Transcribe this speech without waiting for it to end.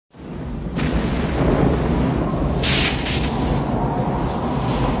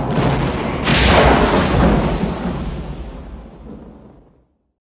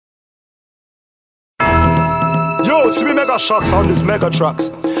You'll see me mega shocks on these mega tracks.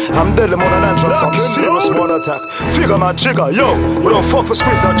 I'm deadly more than drugs, I'm serious one attack. Figure my jigger, yo, we don't fuck for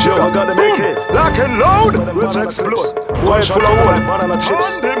squeeze that jigger. I gotta make it lock and load, we'll explode. Boy full of wood, banana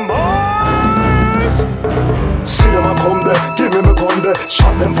chips. See them a come there, give me me conde.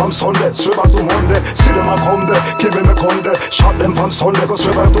 Shot them from Sunday, straight back to Monday. See them a come there, give me me conde. Shot them from Sunday, go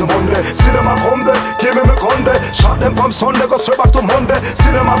straight back to Monday. See them a come there, give me me conde. Shot them from Sunday, go straight back to Monday.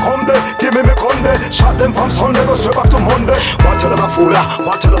 See them a come there, give me me conde. Shot them from Sunday, go straight back to Monday. What tell them a fool ya,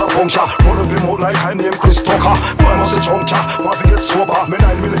 what tell them a puncture. Wanna be more like I name Chris Tucker. Boy must a junker, want to get sober. Me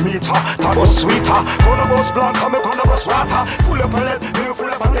 9mm, that was sweeter. Gonna bust blanca, me gonna bust water. Full of pellet, me full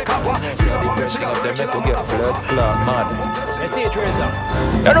of the copper. Different thing of them to get blood clot mad. I see it, Teresa.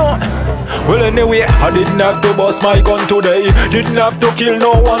 You know, well anyway, I didn't have to bust my gun today. Didn't have to kill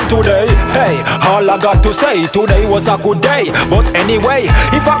no one today. Hey, all I got to say, today was a good day. But anyway,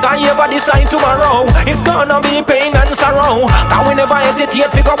 if I can ever decide tomorrow, it's gonna be pain and sorrow. Can we never hesitate,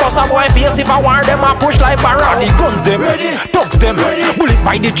 figure bust a boy face. If I want them, I push like barrel. The guns them, thugs them, bullet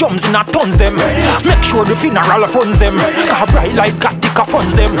by the drums in a tons them. Make sure the funeral funds them. Car bright light got dick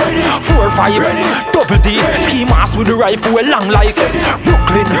funds them. 4-5, double D, ski mask with the rifle long like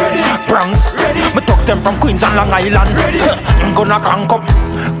Brooklyn, Bronx. Me thugs them from Queens and Long Island. I'm gonna crank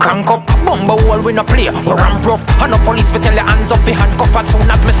up, bumble wall we no play. We ramp rough, and no police fi tell your hands up fi handcuff. As soon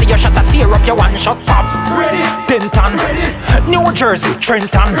as me see you shot a tear up your one shot pops. Denton, New Jersey,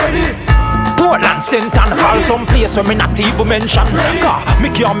 Trenton, Portland, St. Ann, all some place where me not even mention. Car, me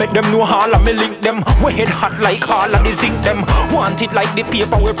can't make them know all of me link them. We head hot like all of the zinc them. Want it like the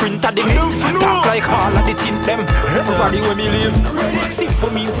paper we print at the mint. Talk like all of the tint them. Everybody where me live, simple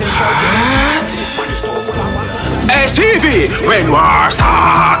means central. Hey CV, when war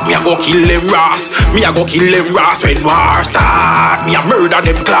start, me a go kill them ras. Me a go kill them ras when war start. Me a murder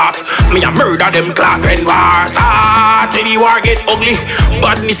them clot. Me a murder them clot when war start. When the war get ugly,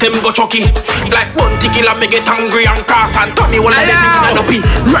 badness them go chucky. Like Bunty killer me get angry and cast and Tony one of them in a pee.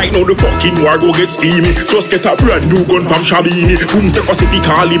 Right now the fucking war go get steamy. Just get a brand new gun from Shabini. Boomstep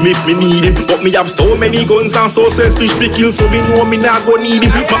Pacifically if me need him. But me have so many guns and so selfish we kill, so me know me not go need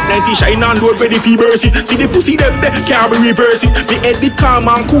him. Mach 90 shine and load ready for mercy. See the pussy them there, can't be reverse it. Me head the calm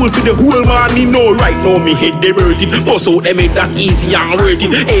and cool for the whole man. Me know right now me head they burnt it. Bust out them make that easy and worth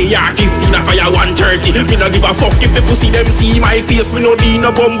it. AR-15 a fire 130. Me no give a fuck if the pussy them see my face. Me no need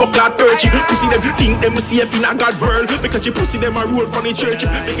no bumbo clad kerchief. Pussy them think them safe in a God world. Because you pussy them a roll from the church.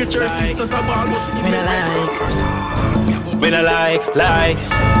 Make a church sisters a ball. When I like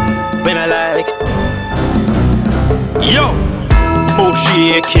yo, oh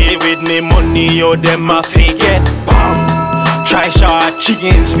shake with me money, yo them a forget. Bam, try short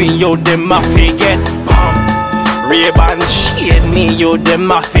change me, yo them a forget. Bam, Ray-Ban shade me, yo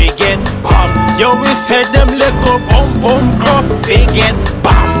them a forget. Bam, yo we said them let go bum gruff forget.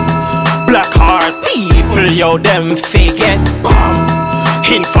 Bam, black heart people, yo them forget. Bam,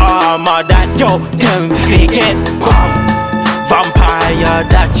 informer that yo them forget. Bam, vampire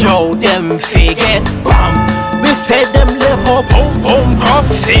that yo them forget. Bam, we said them little bum gruff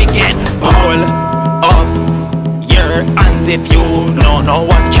forget. Pull up your hands if you know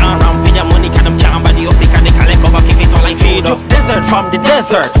what can run for your money. Can them can't body up because they can't cover kick it all like feed you. Desert from the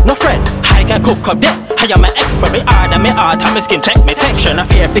desert, no friend. I can cook up that. I am an expert, me hard and me heart and me skin check me texture. No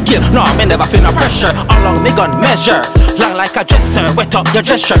fear for kill, no me never feel no pressure. How long me gun measure? Long like a dresser, wet up your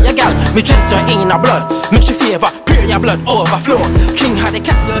gesture. Your gal, me dresser in a blood. Make you favor, pray your blood overflow. King had the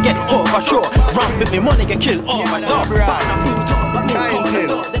castle get overthrow. Run with me money get killed over the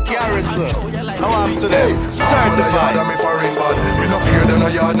How I'm today, certified. I'm a foreign bad. We no fear than a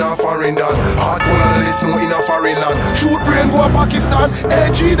yard, no foreign done. Hard pull on this no in a foreign land. Shoot brain go a Pakistan,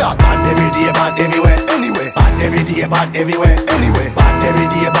 AG that. Bad every day, bad everywhere, anyway. Bad every day, bad everywhere, anyway. Bad every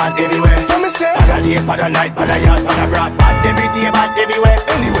day, bad everywhere. Let me say, bad a day, bad a night, bad a yard, bad a brat. Bad every day, bad everywhere,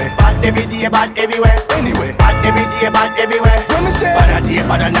 anyway. Bad every day, bad everywhere, anyway. Bad every day, bad everywhere. Let me say, bad a day,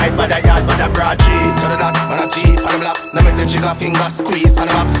 bad a night, bad a yard, bad a brat. Cheat to the dot, man a cheat on the block. Now make the jigger finger squeeze on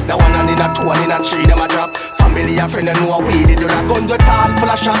the map. The one and in a two and in a three, them a drop. Family and friend and know we did. Do that guns are tall,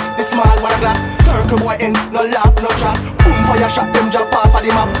 full of shot. The small one a glock. Circle boy ends, no laugh, no chat. Boom fire shot, them jump off of the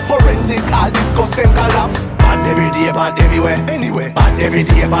map. Forensic, all discuss, them collapse. Bad every day, bad everywhere, anyway. Bad every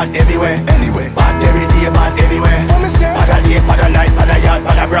day, bad everywhere, anyway. Bad every day, bad everywhere. What me say? Bad a day, bad a night, bad a yard,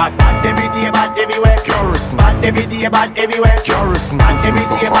 bad a brat. Bad every day, bad everywhere. Curious, bad every day, bad everywhere. Curious, bad every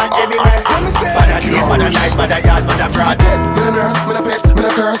day, bad everywhere. What me say? Bad a day, bad a night, bad a yard, bad a brat. Me a nurse, me a pet, me a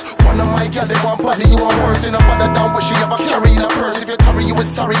curse. One of my girl, they want body, you want worse. In a bother down, but she have a carry in a purse. If you carry, you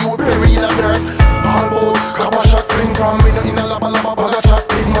is sorry, you will bury in a dirt. All bold, grab a shot, fling from me, no in a laba laba, bag a shot,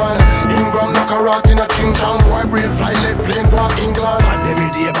 big man. Ingram, knock a rat in a ching chong, boy, brain fly.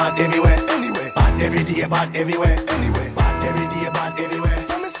 day, bad everywhere. Anyway, bad every day, bad everywhere.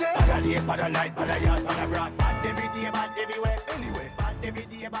 Let me say, bad a day, bad a night, bad a yard, bad a broad. Bad every day, bad everywhere. Anyway, bad every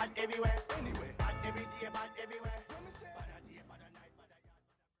day, bad everywhere. Anyway, bad every day, bad everywhere.